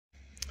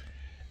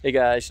Hey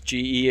guys,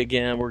 GE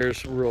again. We're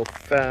just real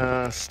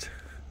fast.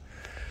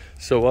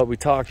 So what we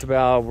talked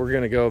about, we're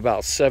gonna go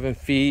about 7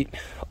 feet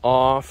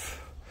off.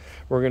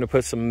 We're gonna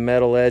put some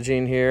metal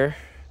edging here,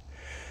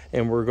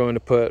 and we're going to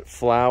put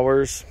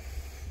flowers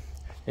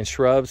and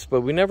shrubs,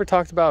 but we never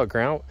talked about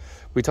ground.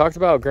 We talked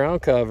about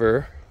ground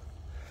cover.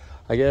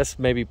 I guess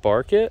maybe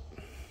bark it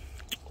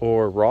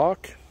or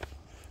rock.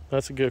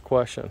 That's a good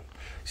question.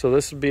 So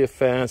this would be a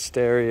fenced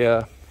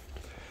area.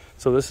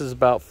 So this is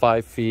about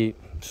 5 feet.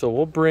 So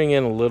we'll bring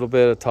in a little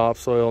bit of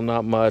topsoil,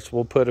 not much.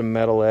 We'll put a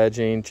metal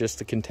edging just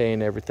to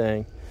contain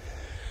everything.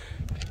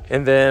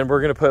 And then we're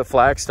gonna put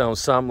flagstone,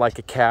 some like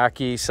a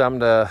khaki, some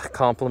to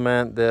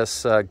complement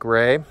this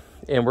gray.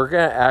 And we're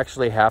gonna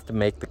actually have to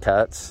make the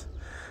cuts,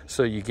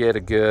 so you get a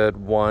good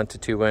 1 to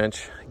 2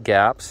 inch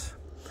gaps.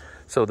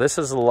 So this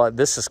is a lot,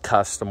 this is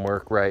custom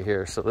work right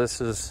here. So this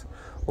is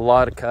a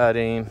lot of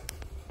cutting.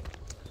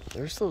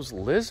 There's those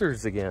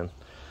lizards again.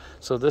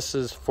 So this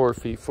is 4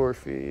 feet, 4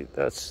 feet,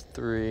 that's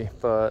 3,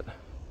 but,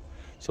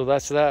 so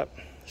that's that.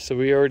 So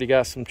we already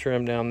got some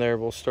trim down there.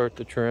 We'll start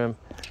the trim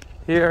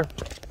here.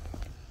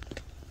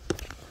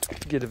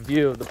 Get a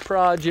view of the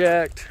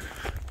project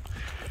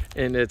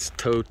in its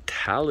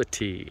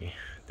totality.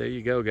 There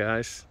you go,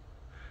 guys.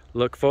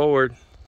 Look forward.